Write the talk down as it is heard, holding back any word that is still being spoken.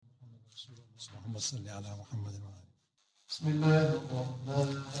اللهم صل على محمد وعلى بسم الله الرحمن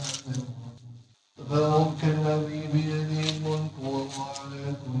الرحيم تبارك الذي بيده الملك وهو على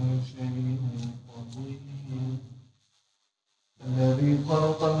كل شيء قدير الذي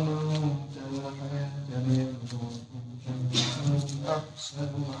خلق الموت والحياة ليبلوكم أيكم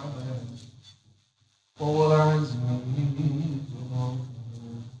أحسن عملا وهو العزيز الغفور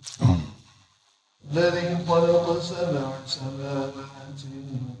الذي خلق 7 سماوات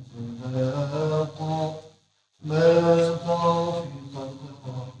طباقا ما ترى في خلق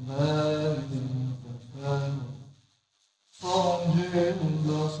الرحمن من تفاوت فارجع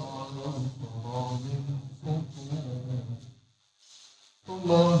البصر ترى من فطور ثم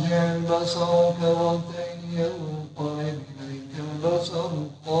ارجع البصر كرتين ينقلب إليك البصر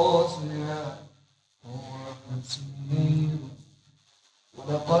خاسئا وهو حسير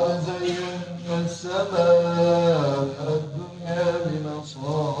ولقد زينا السماء الدنيا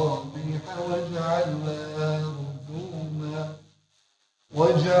بمصابيح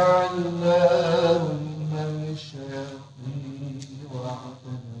وجعلنا رجوما للشياطين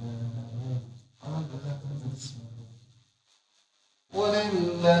وأعتدنا عذاب السعير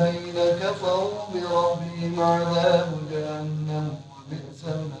وللذين كفروا بربهم عذاب جهنم وبئس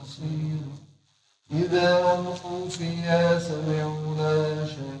المصير إذا ألقوا فيها سمعوا لها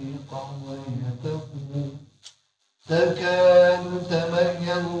شهيقا وهي تفور تكاد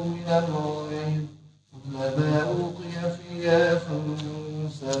تميز من الغيظ كلما ألقي فيها فوج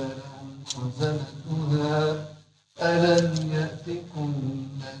سألهم خزنتها ألم يأتكم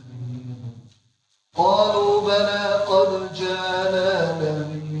نذير قالوا بلى قد جاءنا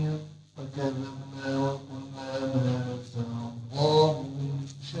نذير فكذبنا وقلنا ما نزل الله من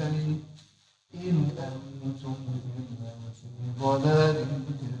شيء إن أنتم إلا في ضلال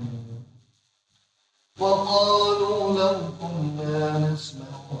كبير وقالوا لو كنا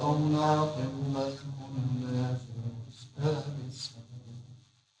نسمع أو نعقل ما كنا في أصحاب السعير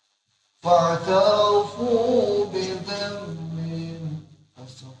فاعترفوا بذنبهم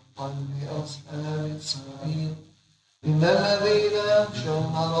فسحقا لأصحاب السعير إن الذين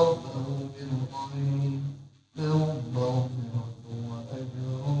يخشون ربهم بالغيب لهم مغفرة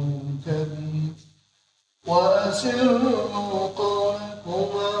وأجر كبير وأسروا قولكم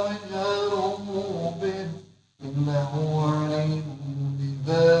واجهروا به إنه عليم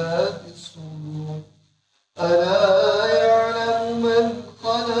بذات الصدور ألا يعلم من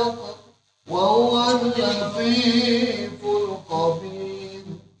خلق وهو اللطيف الخبير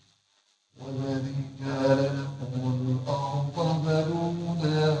والذي جعل لكم الأرض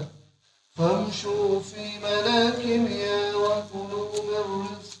ذلولا فامشوا في مناكبها وكلوا من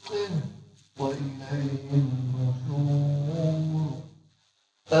رزقه وإليه النشور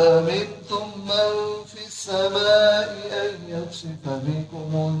أمنتم من في السماء أن يخسف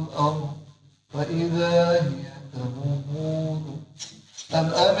بكم الأرض فإذا هي تمور أم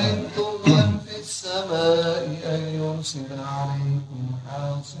أمنتم من في السماء أن يرسل عليكم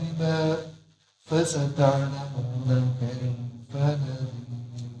حاصبا فستعلمون كيف نذير.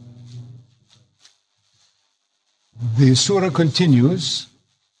 The surah continues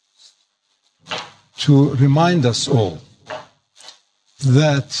to remind us all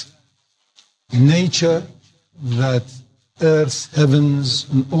that nature, that earth, heavens,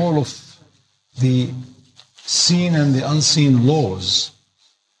 and all of the seen and the unseen laws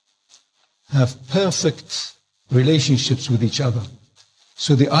have perfect relationships with each other.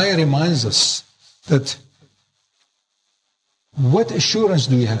 So the ayah reminds us that what assurance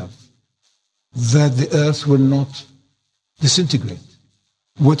do we have that the earth will not disintegrate?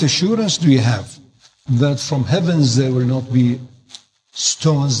 What assurance do we have that from heavens there will not be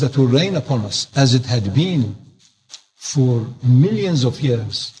stones that will rain upon us, as it had been for millions of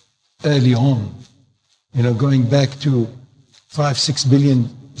years early on, going back to 5-6 billion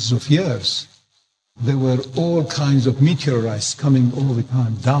of years, there were all kinds of meteorites coming all the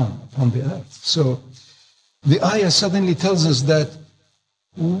time down upon the earth. So the ayah suddenly tells us that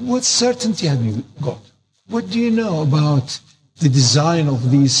what certainty have you got? What do you know about the design of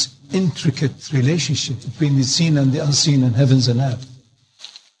these intricate relationship between the seen and the unseen and heavens and earth?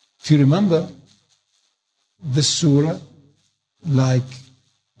 If you remember, this surah, like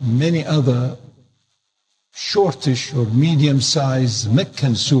many other shortish or medium-sized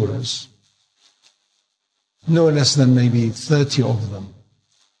Meccan surahs, no less than maybe 30 of them,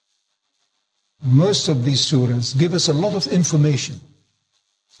 most of these surahs give us a lot of information,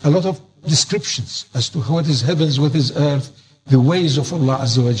 a lot of descriptions as to what is heavens, what is earth, the ways of Allah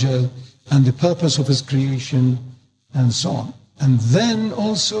Azza wa Jal, and the purpose of His creation, and so on. And then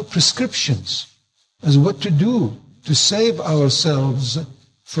also prescriptions as what to do to save ourselves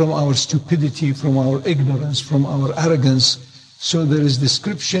from our stupidity, from our ignorance, from our arrogance. So there is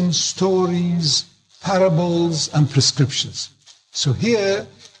description, stories, parables, and prescriptions. So here,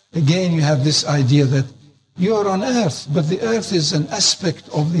 again, you have this idea that you are on earth, but the earth is an aspect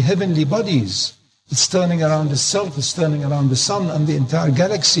of the heavenly bodies. It's turning around itself, it's turning around the sun, and the entire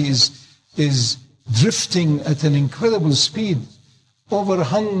galaxy is drifting at an incredible speed, over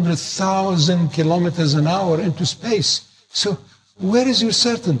 100,000 kilometers an hour into space. So where is your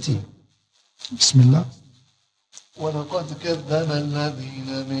certainty? Bismillah. ولقد كذب الذين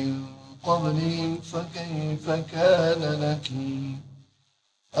من قبلهم فكيف كان نكير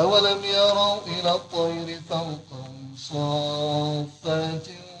أولم يروا إلى الطير فوقهم صافات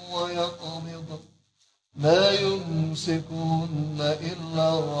ويقبضن ما يمسكهن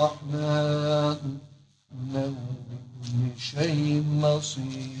إلا الرحمن إنه بكل شيء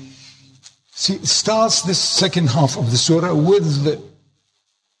بصير. See, it starts this second half of the surah with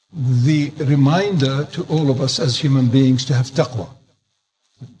the reminder to all of us as human beings to have taqwa.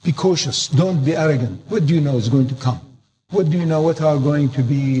 Be cautious, don't be arrogant. What do you know is going to come? What do you know what are going to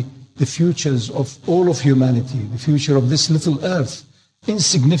be the futures of all of humanity, the future of this little earth?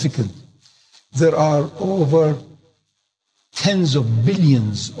 Insignificant. There are over tens of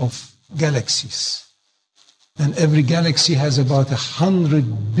billions of galaxies. And every galaxy has about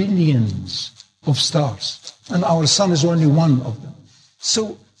 100 billions of stars. And our sun is only one of them.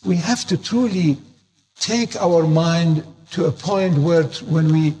 So we have to truly take our mind to a point where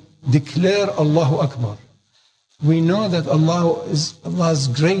when we declare Allahu Akbar, we know that Allah is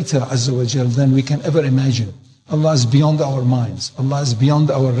greater Azza wa Jal than we can ever imagine. Allah is beyond our minds. Allah is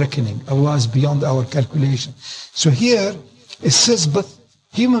beyond our reckoning. Allah is beyond our calculation. So here it says, but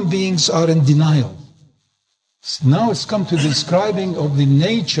human beings are in denial. Now it's come to describing of the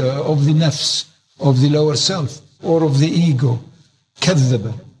nature of the nafs, of the lower self, or of the ego.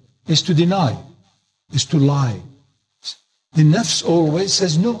 كذب is to deny, is to lie. The nafs always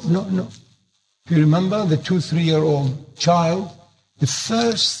says no, no, no. If you remember the 2-3-year-old child, the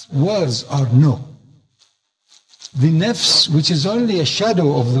first words are no. The nafs, which is only a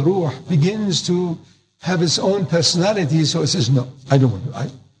shadow of the ruh, begins to have its own personality, so it says no, I don't want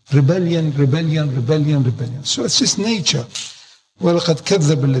to. Rebellion, rebellion, rebellion, rebellion. So it's just nature. وَلَقَدْ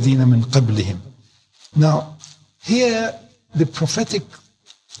كَذَّبَ الَّذِينَ مِنْ قَبْلِهِمْ. Now, here the prophetic,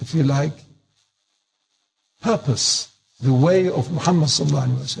 if you like, purpose, the way of Muhammad sallallahu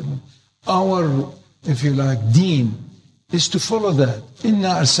alaihi wasallam, our, if you like, deen, is to follow that.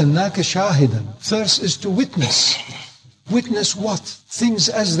 إِنَّا أَرْسَلْنَاكَ شَاهِدًا. First is to witness. Witness what? Things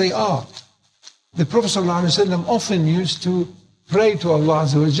as they are. The Prophet sallallahu alaihi wasallam often used to pray to Allah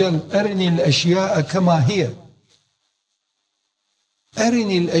Azza wa Jal, أَرِنِي الْأَشْيَاءَ كَمَا هِيَ.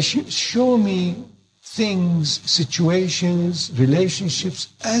 أَرِنِي الْأَشْيَاء. Show me things, situations, relationships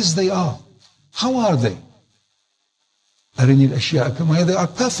as they are. How are they? أَرِنِي الْأَشْيَاءَ كَمَا هِيَ. They are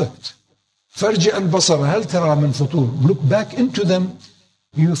perfect. فَارْجِعْ الْبَصَرَ هَلْ تَرَى مِنْ فُطُورٍ. Look back into them,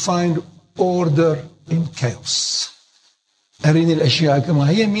 you find order in chaos. أَرِنِي الْأَشْيَاءَ كَمَا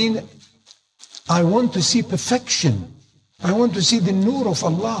هِيَ mean, I want to see perfection. I want to see the nur of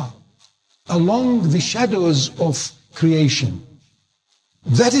Allah along the shadows of creation.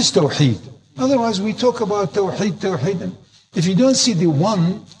 That is Tawheed. Otherwise we talk about Tawheed, Tawheed. And if you don't see the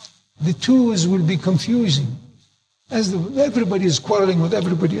one, the twos will be confusing. As everybody is quarreling with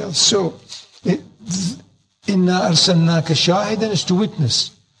everybody else. So, إِنَّا أَرْسَلْنَاكَ شَاهِدًا is to witness.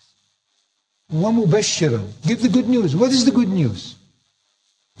 وَمُبَشِّرًا. Give the good news. What is the good news?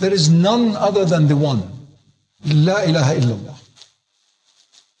 There is none other than the one. La ilaha illallah.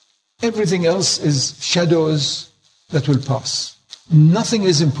 Everything else is shadows that will pass. Nothing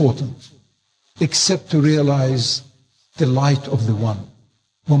is important except to realize the light of the one.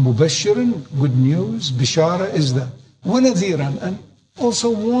 وَمُبَشِّرًا, good news. Bishara is that. وَنَذِيرًا, and also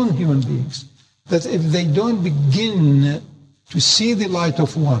warn human beings that if they don't begin to see the light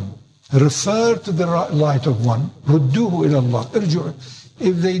of one, refer to the light of one, رُدُّوهُ إِلَى اللَّهِ ارْجُعُوا.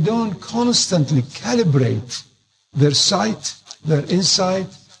 If they don't constantly calibrate their sight, their insight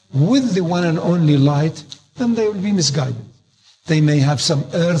with the one and only light, then they will be misguided. They may have some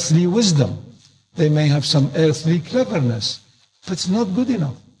earthly wisdom. They may have some earthly cleverness, but it's not good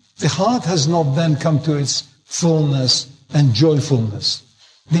enough. The heart has not then come to its fullness and joyfulness.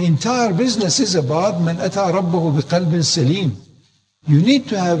 The entire business is about مَنْ أَتَى رَبَّهُ بِقَلْبٍ سَلِيمٍ. You need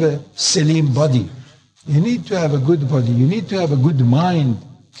to have a salim body. You need to have a good body. You need to have a good mind,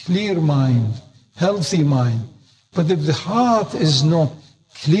 clear mind, healthy mind. But if the heart is not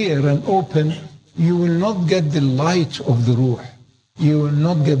clear and open, you will not get the light of the ruh. You will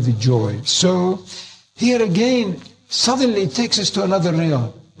not get the joy. So here again, suddenly it takes us to another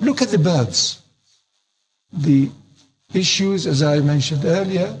riyadh. Look at the birds. The issues, as I mentioned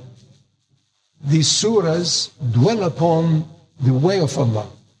earlier, these surahs dwell upon the way of Allah,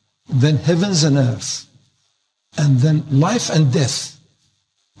 then heavens and earth, and then life and death,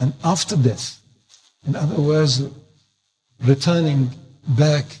 and after death. In other words, returning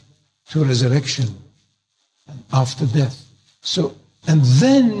back to resurrection and after death. So, and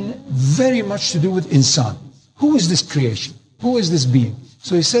then very much to do with insan. Who is this creation? Who is this being?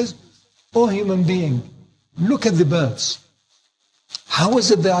 So he says, "O human being, look at the birds. How is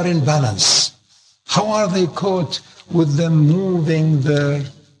it they are in balance? How are they caught with them moving their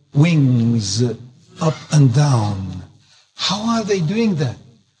wings up and down? How are they doing that?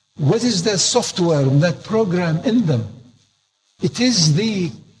 What is that software, that program in them?" It is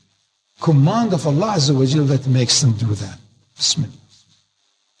the command of Allah Azza wa Jal that makes them do that. Bismillah.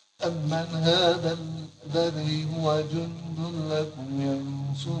 أَمَّنْ هَذَا الَّذِي هُوَ جُنْدٌ لَكُمْ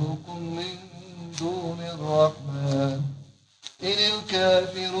يَنْصُرُكُم مِّن دُونِ الرَّحْمَنِ إِنِ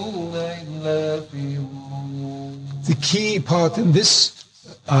الْكَافِرُونَ إِلَّا فِي غُرُورٍ. The key part in this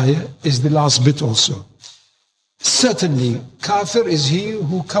ayah is the last bit also. Certainly, kafir is he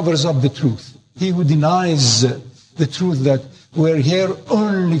who covers up the truth. He who denies the truth that we're here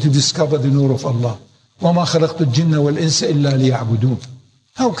only to discover the nur of Allah. وَمَا خَلَقْتُ الْجِنَّ وَالْإِنسَ إِلَّا لِيَعْبُدُونَ.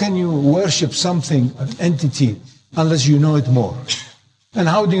 How can you worship something, an entity, unless you know it more? And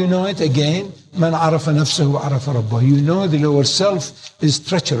how do you know it? Again, مَنْ عَرَفَ نَفْسَهُ عَرَفَ رَبَّهُ. You know the lower self is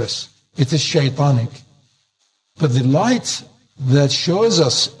treacherous. It is shaitanic. But the light that shows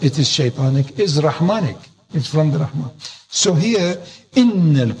us it is shaitanic is Rahmanic. It's from the Rahman. So here,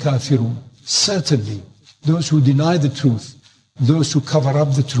 إِنَّ الْكَافِرُونَ. Certainly, those who deny the truth, those who cover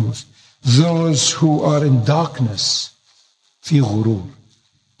up the truth, those who are in darkness, في غرور.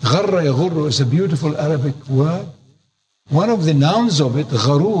 غَرَّ يَغُرُّ is a beautiful Arabic word. One of the nouns of it,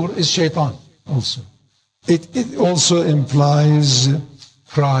 غَرُور, is shaitan also. It also implies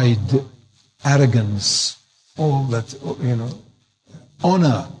pride, arrogance, all that,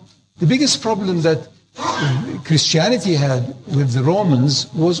 honor. The biggest problem that Christianity had with the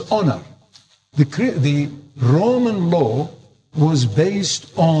Romans was honor. The Roman law was based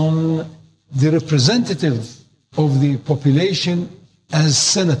on the representative of the population as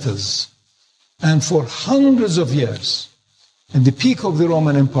senators. And for hundreds of years, in the peak of the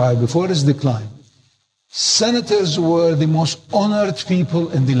Roman Empire, before its decline, senators were the most honored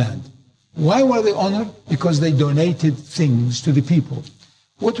people in the land. Why were they honored? Because they donated things to the people.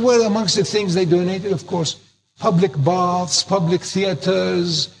 What were amongst the things they donated? Of course, public baths, public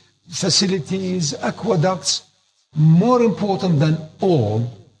theaters, facilities, aqueducts. More important than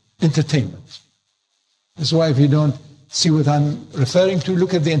all, entertainment. That's why if you don't see what I'm referring to,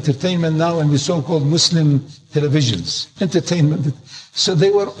 look at the entertainment now in the so-called Muslim televisions. Entertainment. So they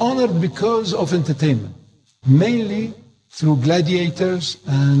were honored because of entertainment, mainly through gladiators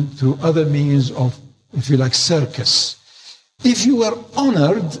and through other means of, if you like, circus. If you were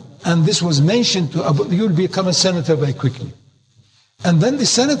honored, and this was mentioned to Abu, you'll become a senator very quickly. And then the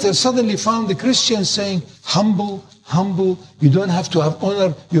senator suddenly found the Christians saying, humble, humble, you don't have to have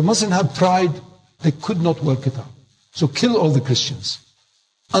honor, you mustn't have pride. They could not work it out. So kill all the Christians.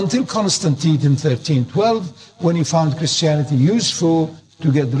 Until Constantine in 1312, when he found Christianity useful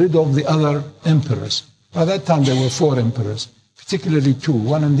to get rid of the other emperors. By that time there were 4 emperors, particularly 2,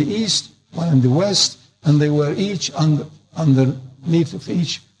 one in the east, one in the west, and they were each underneath of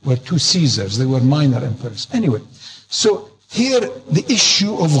each were 2 Caesars. They were minor emperors. Anyway, so here the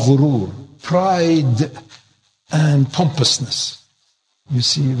issue of ghurur, pride and pompousness. You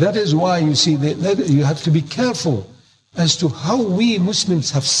see, that is why you see that you have to be careful as to how we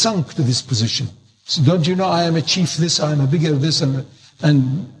Muslims have sunk to this position. So don't you know I am a chief this, I am a bigger this,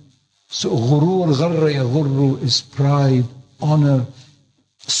 and so ghurur, gharra yaghurru is pride, honor,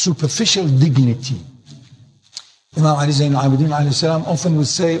 superficial dignity. Imam Ali Zain al-Abidin alayhi salam often would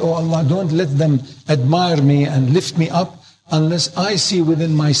say, "Oh Allah, don't let them admire me and lift me up unless I see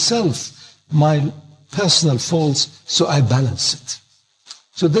within myself my personal faults, so I balance it."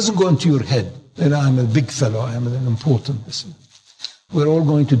 So it doesn't go into your head that I'm a big fellow, I am an important person. We're all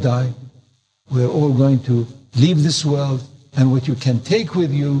going to die. We're all going to leave this world, and what you can take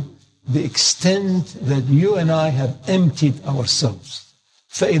with you, the extent that you and I have emptied ourselves.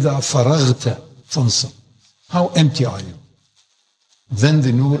 فَإِذَا فَرَغْتَ فَانْصَبْ. How empty are you? Then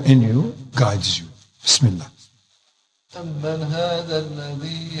the nur in you guides you. Bismillah. أَمَّنْ هَذَا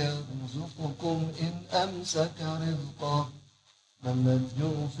الَّذِي يَرْزُقُكُمْ إِنْ أَمْسَكَ رِزْقَهُ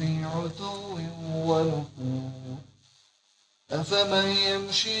لَمَجْجُوا فِي عُتُوٍّ وَنُفُورٍ. أفمن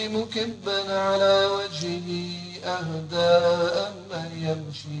يمشي مكبا على وجهه أهدى أمن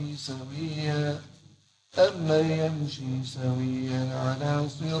يمشي سويا على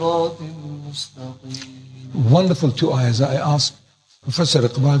صراط مستقيم. Wonderful two ayahs. I asked Professor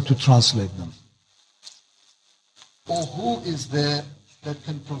Iqbal to translate them. Or who is there that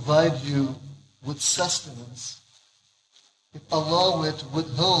can provide you with sustenance if Allah were to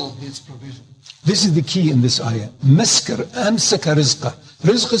withhold His provision? This is the key in this ayah. Amsaka rizqa.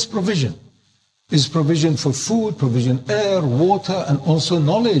 Rizq is provision. Is provision for food, provision air, water, and also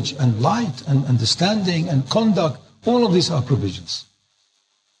knowledge and light and understanding and conduct. All of these are provisions.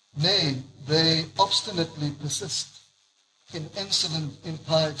 Nay, they obstinately persist in insolent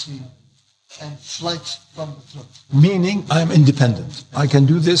impiety and flight from the truth. Meaning, I am independent. I can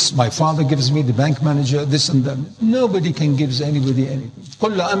do this. My father gives me the bank manager, this and that. Nobody can give anybody anything.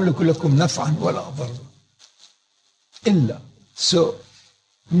 قُلْ لَا أَمْلِكُ لَكُمْ نَفْعًا وَلَا ضَرًّا إِلَّا. So,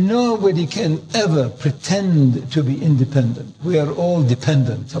 nobody can ever pretend to be independent. We are all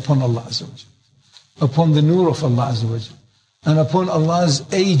dependent upon Allah Azza wa Jal, upon the nur of Allah Azza wa Jal, and upon Allah's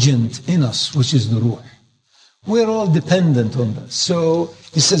agent in us, which is the ruh. We're all dependent on that. So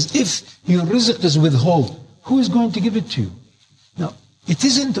he says, if your rizq is withheld, who is going to give it to you? Now, it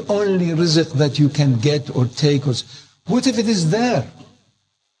isn't only rizq that you can get or take. What if it is there?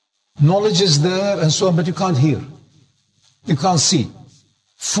 Knowledge is there and so on, but you can't hear. You can't see.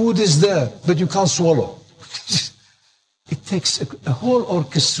 Food is there, but you can't swallow. It takes a whole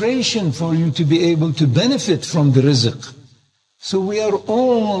orchestration for you to be able to benefit from the rizq. So we are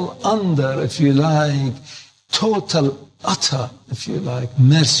all under, if you like, total, utter, if you like,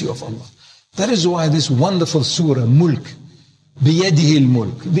 mercy of Allah. That is why this wonderful surah, Mulk, بِيَدِهِ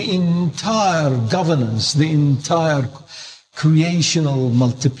الْمُلْك, the entire governance, the entire creational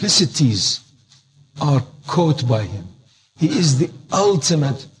multiplicities are caught by Him. He is the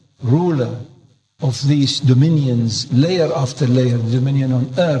ultimate ruler of these dominions, layer after layer, dominion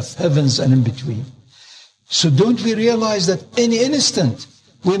on earth, heavens, and in between. So don't we realize that any instant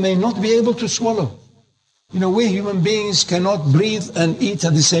we may not be able to swallow? You know, we human beings cannot breathe and eat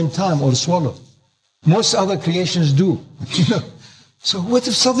at the same time or swallow. Most other creations do. So what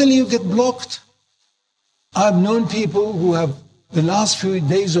if suddenly you get blocked? I've known people who have, the last few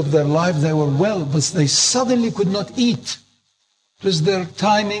days of their life, they were well, but they suddenly could not eat. It was their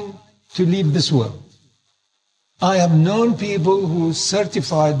timing to leave this world. I have known people who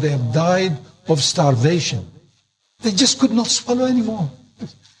certified they have died of starvation. They just could not swallow anymore.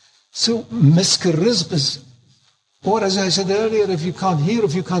 So, misk rizq is, or as I said earlier, if you can't hear,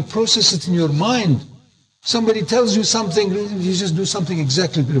 if you can't process it in your mind, somebody tells you something, you just do something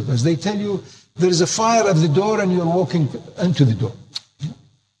exactly the reverse. They tell you there is a fire at the door and you're walking into the door.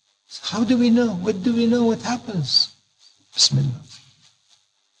 How do we know? What do we know? What happens? Bismillah.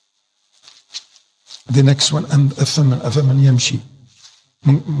 The next one, أَفَمَنْ يَمْشِي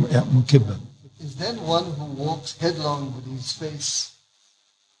مُكِبًّا. Is then one who walks headlong with his face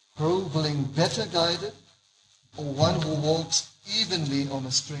proving better guided, or one who walks evenly on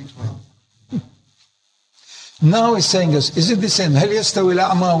a straight way? Now he's saying us, is it the same? هل يستوي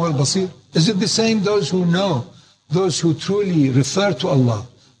الأعمى والبصير? Is it the same those who know, those who truly refer to Allah,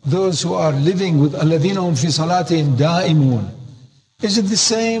 those who are living with الذين هم في صلاتهم دائمون? Is it the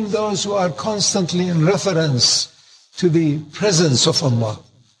same those who are constantly in reference to the presence of Allah?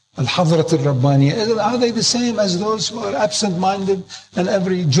 Al-Hadrat al-Rabbaniya. Are they the same as those who are absent-minded and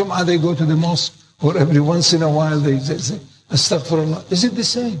every Jum'ah they go to the mosque, or every once in a while they say, Astaghfirullah? Is it the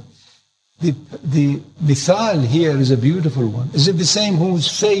same? The mithal here is a beautiful one. Is it the same whose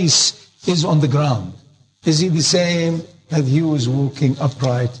face is on the ground? Is he the same that he was walking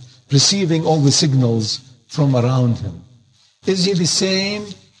upright, receiving all the signals from around him? Is he the same,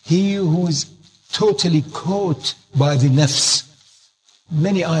 he who is totally caught by the nafs?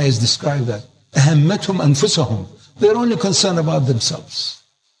 Many ayahs describe that. أَهَمَّتْهُمْ أَنفُسَهُمْ. They're only concerned about themselves.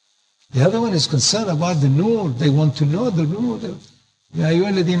 The other one is concerned about the nur. They want to know the nur. يَا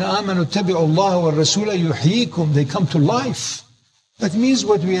أَيُّهَا الَّذِينَ آمَنُوا اتَّبِعُوا اللَّهَ وَالرَّسُولَ يُحْيِيكُمْ. They come to life. That means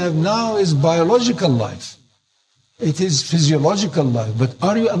what we have now is biological life. It is physiological life. But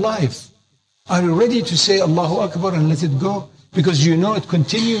are you alive? Are you ready to say Allahu Akbar and let it go? Because you know it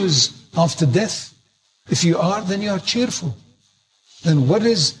continues after death. If you are, then you are cheerful. Then what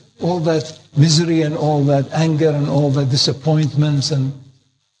is all that misery and all that anger and all that disappointments? And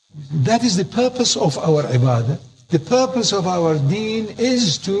that is the purpose of our ibadah. The purpose of our deen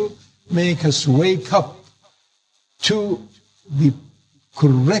is to make us wake up to the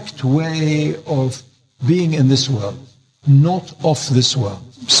correct way of being in this world, not of this world.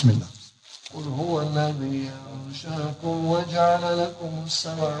 Bismillah. قل هو الذي أنشأكم وجعل لكم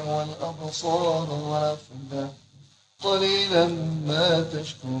السمع والأبصار والأفئدة قليلا ما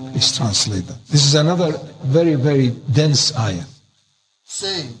تشكرون. Please translate that. This is another very, very dense ayah.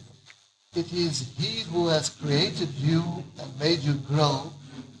 Say, it is He who has created you and made you grow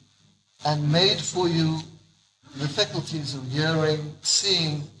and made for you the faculties of hearing,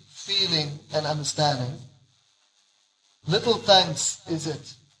 seeing, feeling, and understanding. Little thanks is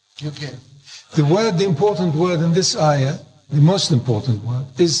it you give. The important word in this ayah, the most important word,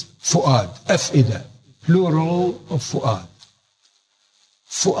 is fu'ad, af'ida, plural of fu'ad.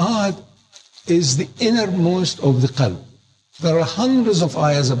 Fu'ad is the innermost of the qalb. There are hundreds of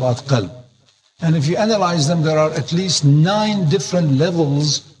ayahs about qalb. And if you analyze them, there are at least 9 different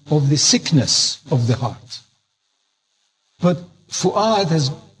levels of the sickness of the heart. But fu'ad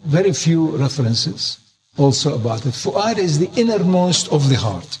has very few references also about it. Fu'ad is the innermost of the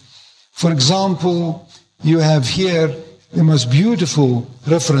heart. For example, you have here the most beautiful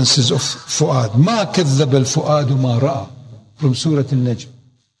references of fu'ad. مَا كَذَّبَ الْفُؤَادُ مَا رَأَى from Surah Al-Najm.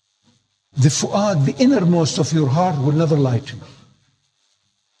 The fu'ad, the innermost of your heart, will never lie to you.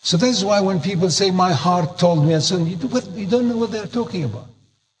 So that's why when people say, my heart told me, and so you don't know what they're talking about.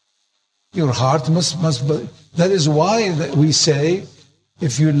 Your heart must be. That is why we say,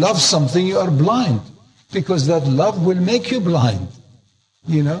 if you love something, you are blind. Because that love will make you blind.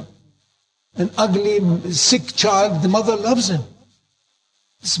 You know? An ugly, sick child, the mother loves him.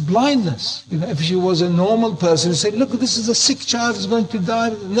 It's blindness. You know, if she was a normal person, you say, look, this is a sick child, is going to die.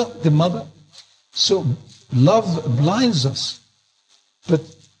 No, the mother. So love blinds us. But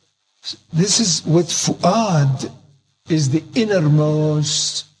this is what fu'ad is, the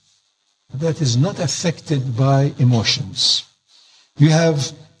innermost that is not affected by emotions. You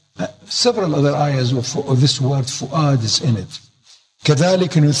have several other ayahs of this word fu'ad is in it. كَذَلِكَ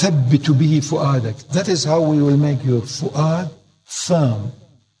نُثَبِّتُ بِهِ فُؤَادَكَ. That is how we will make your fu'ad firm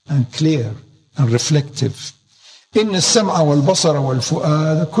and clear and reflective. إِنَّ السَّمْعَ وَالْبَصَرَ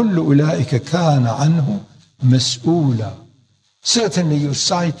وَالْفُؤَادَ كُلُّ أُولَٰئِكَ كَانَ عَنْهُ مَسْئُولًا. Certainly your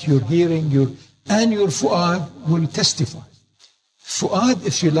sight, your hearing, and your fu'ad will testify. Fu'ad,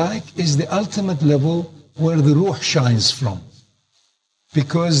 if you like, is the ultimate level where the ruh shines from.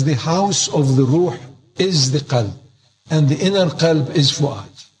 Because the house of the ruh is the qalb. And the inner qalb is fu'ad.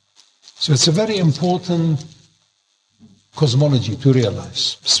 So it's a very important cosmology to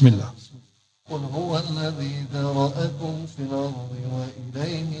realize. Bismillah. قل هو الذي ذرأكم في الأرض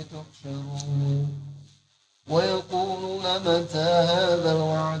وإليه تحشرون ويقولون متى هذا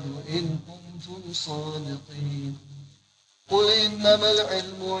الوعد إن كنتم صادقين قل إنما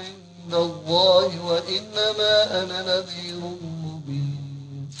العلم عند الله وإنما أنا نذير مبين.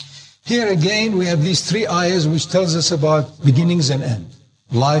 Here again we have these 3 ayahs which tells us about beginnings and end,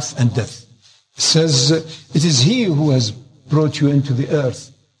 life and death. It says, it is He who has brought you into the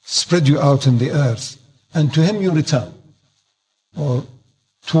earth, spread you out in the earth, and to Him you return, or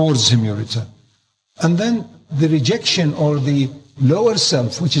towards Him you return. And then the rejection or the lower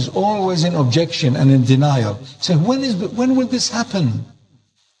self, which is always in objection and in denial, say, when will this happen?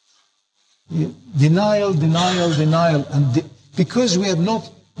 Denial, and because we have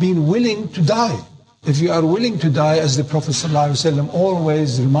not been willing to die. If you are willing to die, as the Prophet ﷺ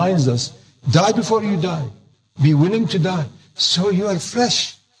always reminds us, die before you die. Be willing to die. So you are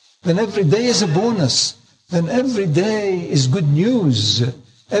fresh. Then every day is a bonus. Then every day is good news.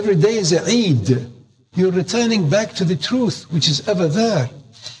 Every day is a Eid. You're returning back to the truth, which is ever there.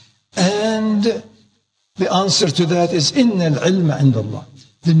 And the answer to that is, إِنَّ الْعِلْمَ عِنْدَ اللَّهِ.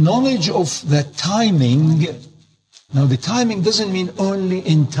 The knowledge of that timing. Now the timing doesn't mean only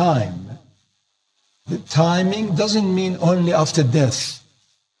in time. The timing doesn't mean only after death.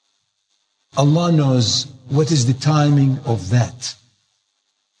 Allah knows what is the timing of that.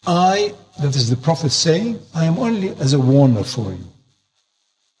 That is the Prophet saying, I am only as a warner for you.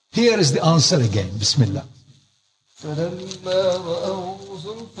 Here is the answer again. Bismillah. فلما رأوا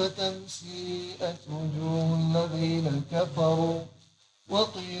زلفة سيئت وجوه الذين كفروا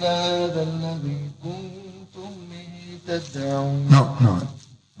وقيل هذا الذي كنتم به تدعون. No.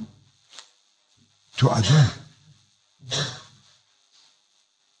 توعدون.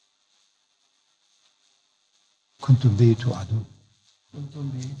 كنتم به توعدون.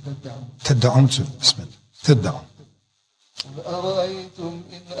 كنتم به تدعون. تدعون. بسم الله. تدعون. قل أرأيتم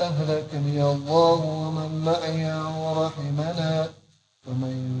إن أهلكني الله ومن معي ورحمنا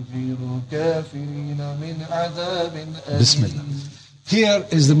فمن يجير الكافرين من عذاب أليم. بسم الله. Here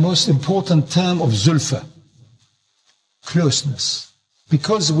is the most important term of zulfa. Closeness.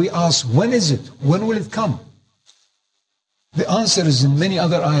 Because we ask, when is it? When will it come? The answer is in many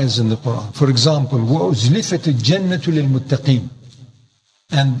other ayahs in the Quran. For example, وَأُزْلِفَتِ الْجَنَّةُ لِلْمُتَّقِينَ.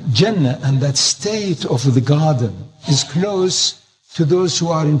 And Jannah, and that state of the garden, is close to those who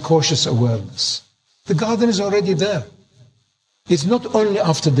are in cautious awareness. The garden is already there. It's not only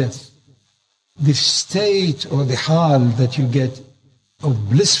after death. The state or the hal that you get of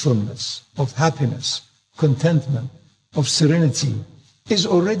blissfulness, of happiness, contentment, of serenity is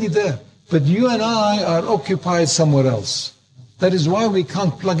already there. But you and I are occupied somewhere else. That is why we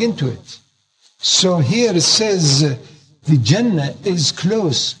can't plug into it. So here it says the Jannah is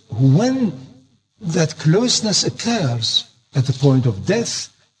close. When that closeness occurs at the point of death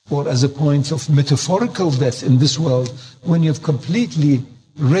or as a point of metaphorical death in this world, when you're completely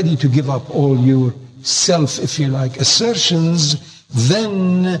ready to give up all your self, if you like, assertions,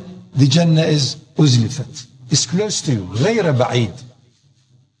 then the Jannah is uzlifat. It's close to you. غير بعيد.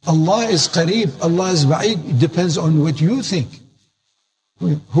 Allah is qareeb, Allah is ba'id. It depends on what you think.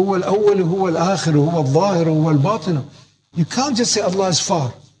 هو الأول هو الآخر هو الظاهر هو الباطن. You can't just say Allah is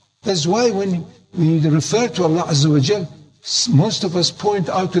far. That's why when you refer to Allah Azza wa Jal, most of us point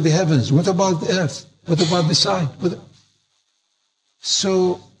out to the heavens. What about the earth? What about the side?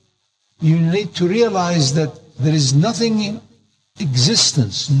 So you need to realize that there is nothing in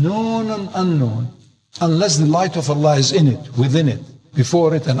existence, known and unknown, unless the light of Allah is in it, within it,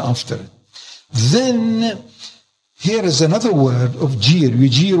 before it and after it. Then here is another word of jir,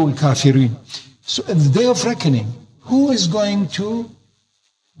 yujiru al-kafirin. So at the day of reckoning, who is going to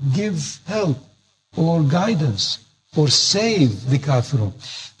give help or guidance or save the kafirun?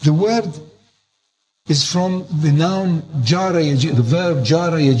 The word is from the noun jara yajiru, the verb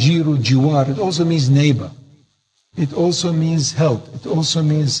jara yajiru jiwar. It also means neighbor. It also means help. It also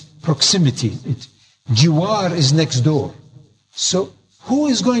means proximity. Jiwar is next door. So who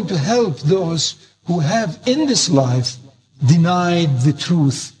is going to help those who have in this life denied the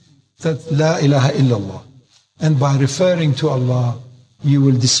truth that La ilaha illallah? And by referring to Allah, you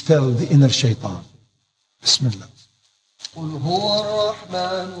will dispel the inner shaitan. Bismillah. قل هو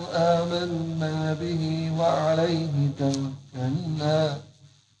الرحمن آمنا به وعليه توكلنا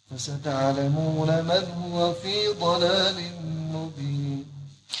فستعلمون من هو في ضلال مبين.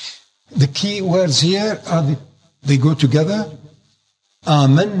 The key words here are they go together.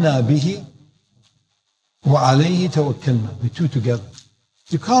 آمنا به وعليه توكلنا. The two together.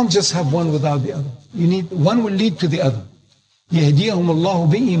 You can't just have one without the other. You need one will lead to the other. يهديهم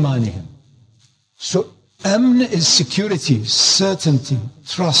الله بإيمانهم. So amn is security, certainty,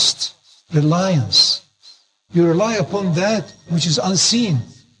 trust, reliance. You rely upon that which is unseen,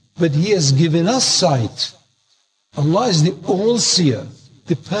 but He has given us sight. Allah is the all-seer,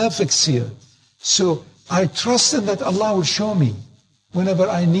 the perfect seer. So I trust in that Allah will show me whenever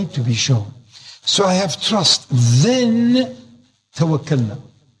I need to be shown. So I have trust. Then tawakkalna.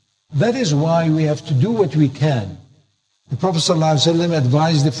 That is why we have to do what we can. The Prophet ﷺ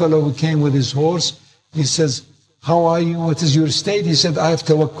advised the fellow who came with his horse. He says, how are you? What is your state? He said, I have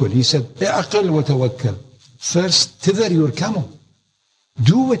tawakkul. He said, i'aqil wa tawakkal. First, tether your camel.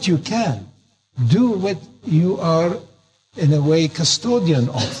 Do what you can. Do what you are, in a way, custodian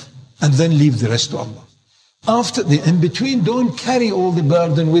of. And then leave the rest to Allah. After the in between, don't carry all the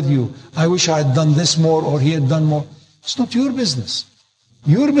burden with you. I wish I had done this more or he had done more. It's not your business.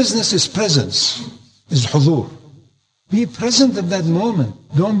 Your business is presence, is hudur. Be present at that moment.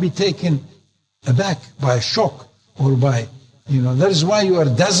 Don't be taken aback by a shock or by, that is why you are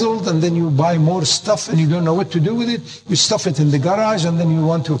dazzled and then you buy more stuff and you don't know what to do with it. You stuff it in the garage and then you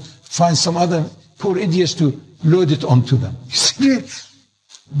want to find some other poor idiots to load it onto them.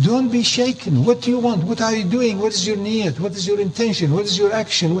 Don't be shaken. What do you want? What are you doing? What is your niyat? What is your intention? What is your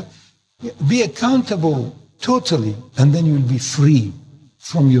action? Be accountable totally, and then you will be free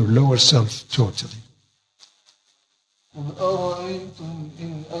from your lower self totally. قل أرأيتم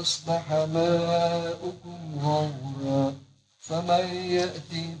إن أصبح ماؤكم غورا فمن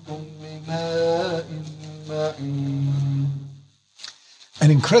يأتيكم بماء معين.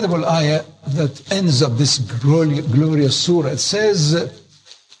 An incredible ayah that ends up this glorious surah. It says,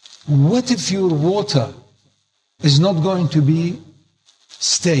 what if your water is not going to be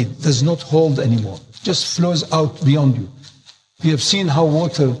stayed, does not hold anymore, just flows out beyond you? We have seen how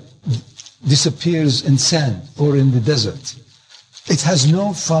water disappears in sand or in the desert. It has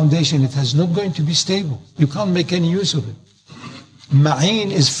no foundation, it has not going to be stable. You can't make any use of it. Ma'in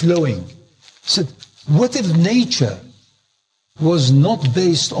is flowing. So what if nature was not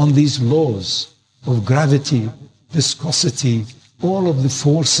based on these laws of gravity, viscosity, all of the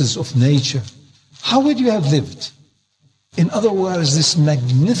forces of nature? How would you have lived? In other words, this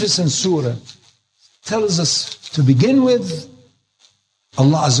magnificent surah tells us to begin with,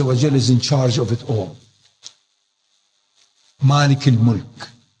 Allah Azza wa Jal is in charge of it all. Malik al-Mulk.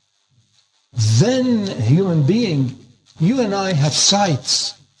 Then, human being, you and I have sights.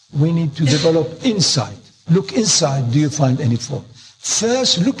 We need to develop insight. Look inside, do you find any fault?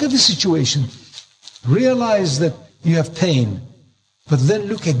 First, look at the situation. Realize that you have pain. But then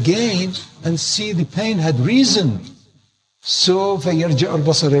look again and see the pain had reason. So, فَيَرْجِعُ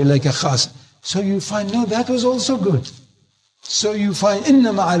الْبَصَرَ إِلَيْكَ خَاسٍ. So you find, no, that was also good. So you find, إِنَّ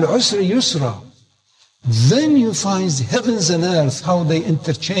مَعَ الْعُسْرِ يُسْرًا. Then you find heavens and earth, how they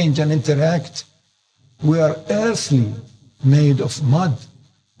interchange and interact. We are earthly, made of mud,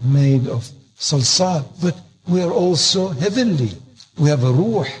 made of salsal, but we are also heavenly. We have a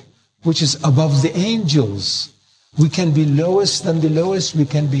ruh, which is above the angels. We can be lowest than the lowest, we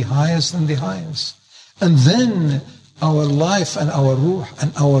can be highest than the highest. And then our life and our ruh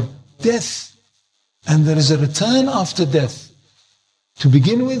and our death, and there is a return after death. To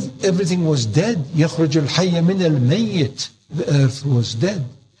begin with, everything was dead. يَخْرُجُ الْحَيَّ مِنَ الْمَيِّتِ. The earth was dead.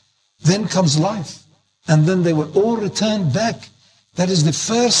 Then comes life. And then they will all return back. That is the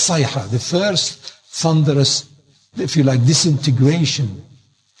first sayha, the first thunderous, if you like, disintegration,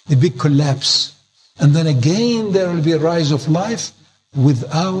 the big collapse. And then again there will be a rise of life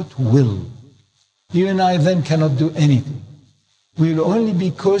without will. You and I then cannot do anything. We will only be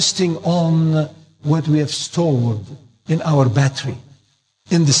coasting on what we have stored in our battery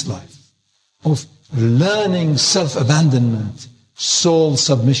in this life of learning self-abandonment, soul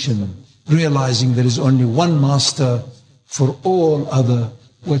submission, realizing there is only one master for all other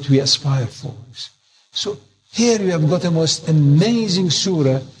what we aspire for. So here you have got a most amazing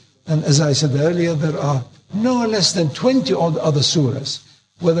surah, and as I said earlier, there are no less than 20 odd other surahs,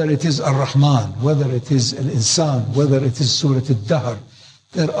 whether it is Ar-Rahman, whether it is Al-Insan, whether it is Surah Al-Dahr.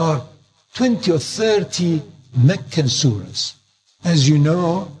 There are 20 or 30 Meccan surahs. As you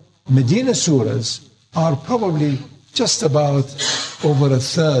know, Medina surahs are probably just about over a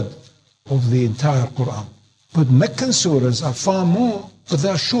third of the entire Quran. But Meccan surahs are far more, but they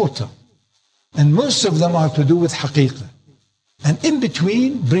are shorter. And most of them are to do with haqiqah. And in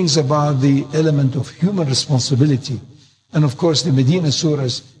between brings about the element of human responsibility. And of course, the Medina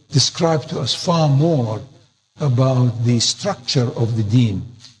surahs describe to us far more about the structure of the deen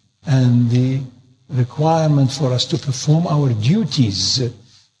and the requirement for us to perform our duties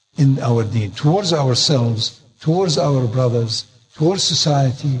in our deen, towards ourselves, towards our brothers, towards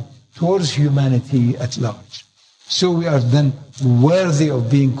society, towards humanity at large. So we are then worthy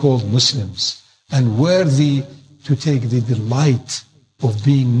of being called Muslims and worthy to take the delight of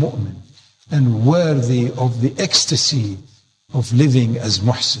being mu'min and worthy of the ecstasy of living as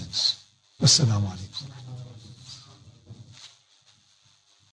muhsins. Wassalamu alaikum.